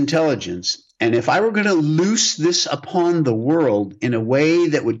Chinese intelligence, and if I were going to loose this upon the world in a way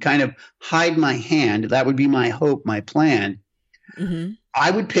that would kind of hide my hand, that would be my hope, my plan.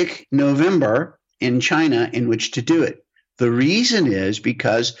 I would pick November in China in which to do it. The reason is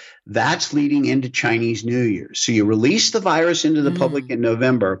because that's leading into Chinese New Year. So you release the virus into the public in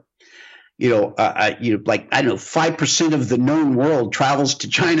November. Like, I don't know, 5% of the known world travels to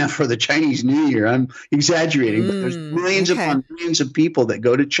China for the Chinese New Year. I'm exaggerating, but there's millions upon millions of people that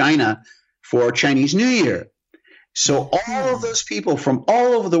go to China for Chinese New Year. So all of those people from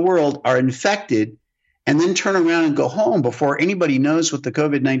all over the world are infected and then turn around and go home before anybody knows what the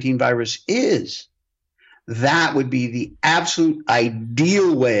COVID-19 virus is. That would be the absolute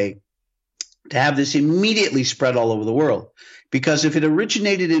ideal way to have this immediately spread all over the world. Because if it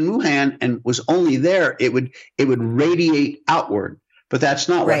originated in Wuhan and was only there, it would radiate outward. But that's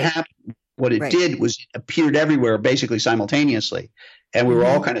not what happened. What it did was it appeared everywhere basically simultaneously. And we were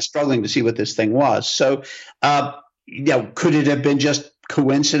all kind of struggling to see what this thing was. So, could it have been just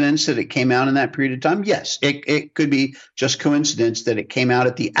coincidence that it came out in that period of time? Yes, it could be just coincidence that it came out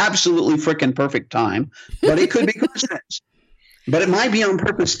at the absolutely freaking perfect time, but it could be coincidence. But it might be on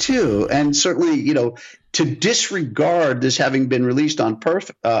purpose too. And certainly, to disregard this having been released on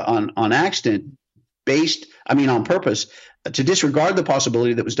accident on purpose, to disregard the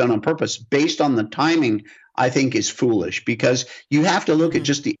possibility that was done on purpose based on the timing, I think is foolish, because you have to look at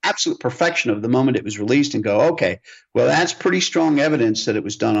just the absolute perfection of the moment it was released and go, okay, well, that's pretty strong evidence that it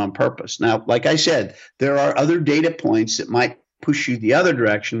was done on purpose. Now, like I said, there are other data points that might push you the other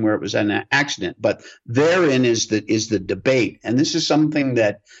direction where it was an accident, but therein is the debate. And this is something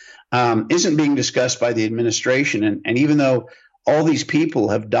that isn't being discussed by the administration. And even though all these people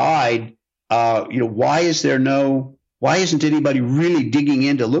have died, why isn't anybody really digging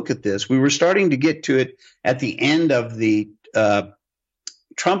in to look at this? We were starting to get to it at the end of the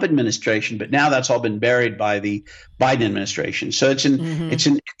Trump administration, but now that's all been buried by the Biden administration. So it's an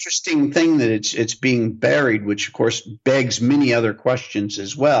interesting thing that it's being buried, which of course begs many other questions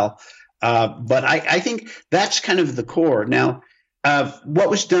as well. But I think that's kind of the core. Now, what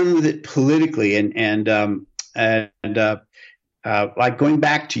was done with it politically, and like going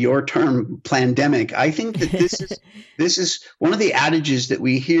back to your term, plandemic, I think that this is one of the adages that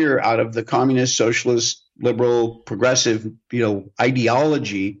we hear out of the communist, socialist, liberal, progressive,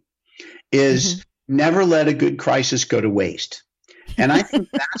 ideology is never let a good crisis go to waste. And I think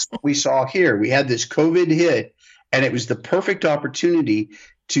that's what we saw here. We had this COVID hit, and it was the perfect opportunity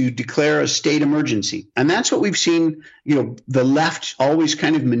to declare a state emergency. And that's what we've seen, the left always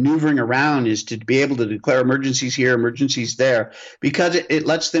kind of maneuvering around, is to be able to declare emergencies here, emergencies there, because it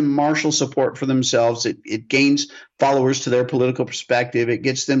lets them marshal support for themselves. It gains followers to their political perspective. It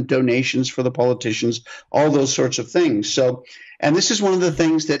gets them donations for the politicians, all those sorts of things. So, and this is one of the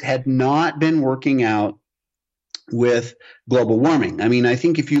things that had not been working out with global warming. I mean, I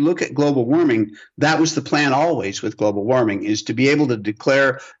think if you look at global warming, that was the plan always with global warming, is to be able to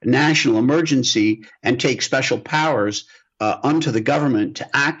declare a national emergency and take special powers unto the government to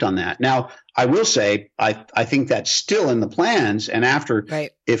act on that. Now, I will say, I think that's still in the plans. And after,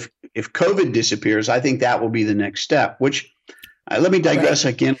 if COVID disappears, I think that will be the next step, which let me digress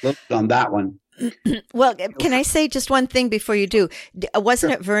again a little bit on that one. Well, can I say just one thing before you do?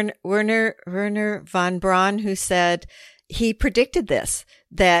 Wasn't it Werner von Braun who said he predicted this,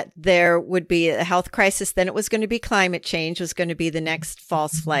 that there would be a health crisis, then it was going to be climate change was going to be the next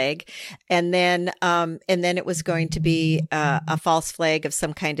false flag, and then it was going to be a false flag of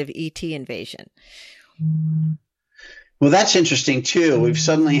some kind of ET invasion. Well, that's interesting, too. We've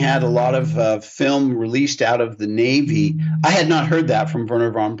suddenly had a lot of film released out of the Navy. I had not heard that from Werner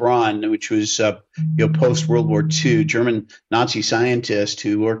von Braun, which was post-World War II, German Nazi scientist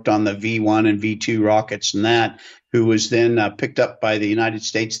who worked on the V-1 and V-2 rockets and that, who was then picked up by the United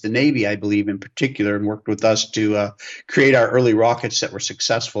States, the Navy, I believe, in particular, and worked with us to create our early rockets that were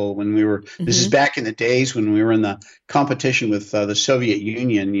successful when we were, this is back in the days when we were in the competition with the Soviet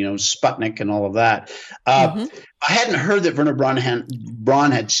Union, Sputnik and all of that. I hadn't heard that Werner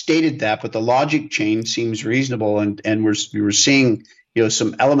Braun had stated that, but the logic chain seems reasonable, and we were seeing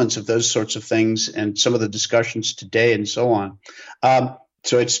some elements of those sorts of things and some of the discussions today and so on.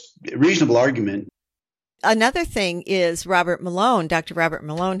 So it's a reasonable argument. Another thing is Robert Malone, Dr. Robert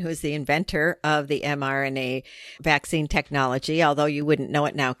Malone, who is the inventor of the mRNA vaccine technology, although you wouldn't know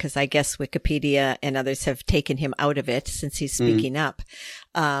it now because I guess Wikipedia and others have taken him out of it since he's speaking up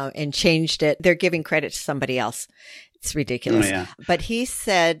and changed it. They're giving credit to somebody else. It's ridiculous. Oh, yeah. But he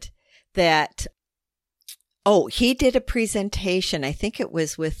said that he did a presentation. I think it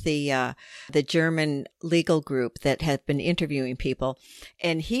was with the German legal group that had been interviewing people.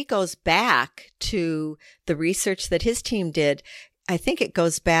 And he goes back to the research that his team did. I think it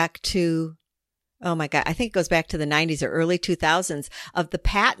goes back to, I think it goes back to the 90s or early 2000s of the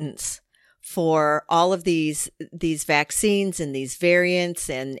patents for all of these vaccines and these variants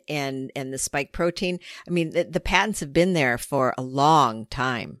and the spike protein. I mean, the patents have been there for a long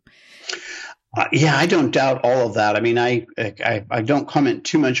time. Yeah, I don't doubt all of that. I mean, I don't comment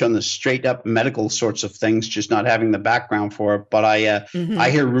too much on the straight up medical sorts of things, just not having the background for it. But I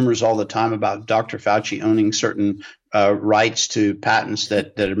hear rumors all the time about Dr. Fauci owning certain rights to patents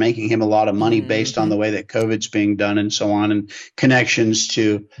that are making him a lot of money based on the way that COVID's being done and so on, and connections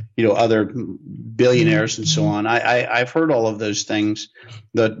to other billionaires and so on. I've heard all of those things.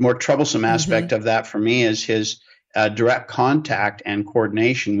 The more troublesome aspect of that for me is his direct contact and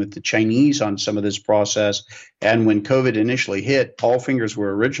coordination with the Chinese on some of this process. And when COVID initially hit, all fingers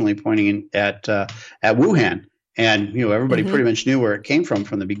were originally pointing at Wuhan. And, everybody pretty much knew where it came from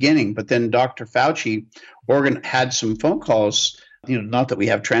the beginning. But then Dr. Fauci had some phone calls, not that we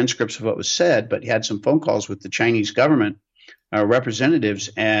have transcripts of what was said, but he had some phone calls with the Chinese government representatives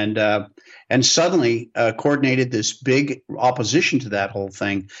and suddenly coordinated this big opposition to that whole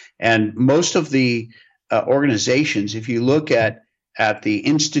thing. And most of the organizations, if you look at the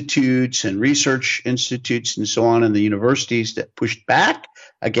institutes and research institutes and so on, and the universities that pushed back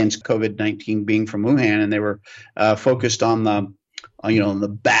against COVID-19 being from Wuhan, and they were focused on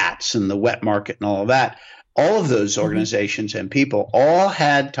the bats and the wet market and all of that, all of those organizations and people all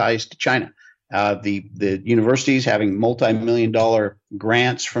had ties to China. The universities having multi-million-dollar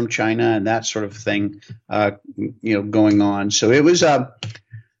grants from China and that sort of thing, going on. So it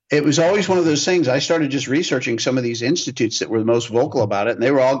was always one of those things. I started just researching some of these institutes that were the most vocal about it, and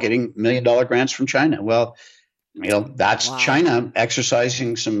they were all getting $1 million grants from China. Well, that's China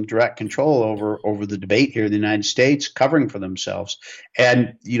exercising some direct control over the debate here in the United States, covering for themselves.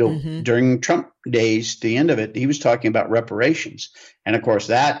 And, during Trump days, the end of it, he was talking about reparations. And of course,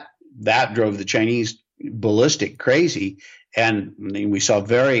 that drove the Chinese ballistic crazy. And we saw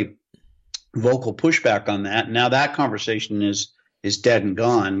very vocal pushback on that. Now that conversation is dead and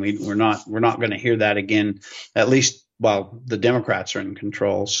gone. We're not going to hear that again, at least while the Democrats are in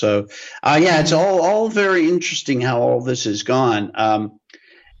control. So, it's all very interesting how all this has gone.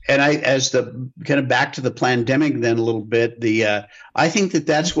 And as the kind of back to the pandemic then a little bit, I think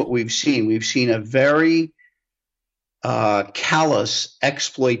that's what we've seen. We've seen a very callous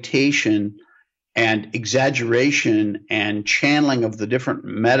exploitation and exaggeration and channeling of the different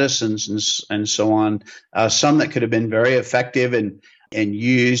medicines and so on. Some that could have been very effective and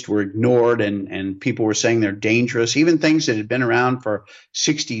used were ignored, and people were saying they're dangerous. Even things that had been around for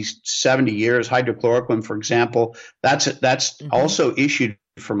 60, 70 years, hydrochloroquine, for example, that's also issued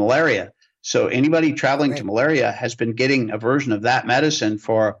for malaria. So anybody traveling to malaria has been getting a version of that medicine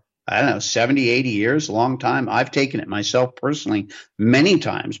for, 70, 80 years, a long time. I've taken it myself personally many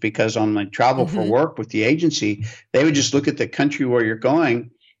times because on my travel for work with the agency, they would just look at the country where you're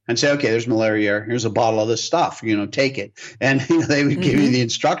going and say, okay, there's malaria. Here's a bottle of this stuff, take it. And they would give you the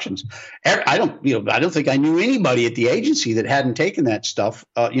instructions. I don't think I knew anybody at the agency that hadn't taken that stuff,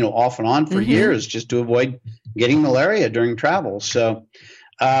 off and on for years just to avoid getting malaria during travel. So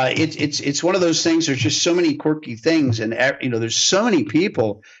it's one of those things. There's just so many quirky things, and there's so many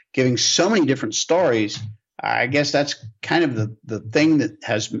people giving so many different stories. I guess that's kind of the thing that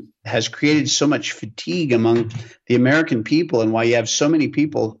has created so much fatigue among the American people, and why you have so many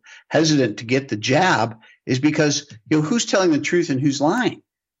people hesitant to get the jab is because who's telling the truth and who's lying,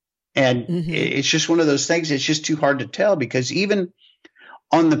 and it's just one of those things. It's just too hard to tell, because even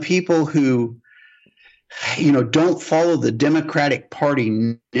on the people who don't follow the Democratic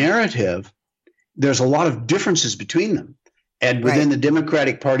Party narrative, there's a lot of differences between them. And within the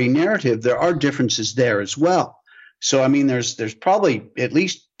Democratic Party narrative, there are differences there as well. So, there's probably at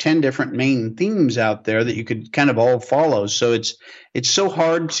least 10 different main themes out there that you could kind of all follow. So it's so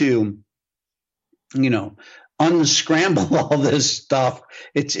hard to, unscramble all this stuff.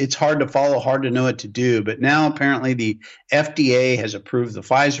 It's hard to follow, hard to know what to do. But now apparently the FDA has approved the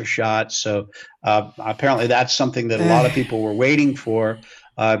Pfizer shot. So apparently that's something that a lot of people were waiting for.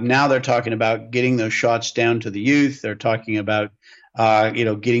 Now they're talking about getting those shots down to the youth. They're talking about,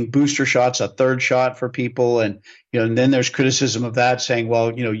 getting booster shots, a third shot for people. And then there's criticism of that, saying,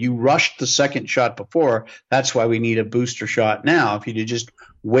 well, you rushed the second shot before. That's why we need a booster shot now. If you'd just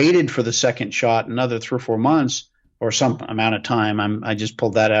waited for the second shot another 3 or 4 months or some amount of time, I just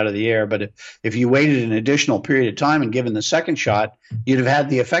pulled that out of the air. But if you waited an additional period of time and given the second shot, you'd have had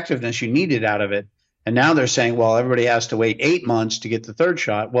the effectiveness you needed out of it. And now they're saying, well, everybody has to wait 8 months to get the third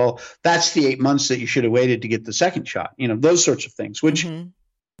shot. Well, that's the 8 months that you should have waited to get the second shot. Those sorts of things, which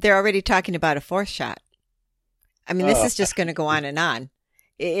they're already talking about a fourth shot. This is just going to go on and on.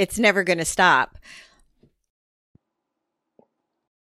 It's never going to stop.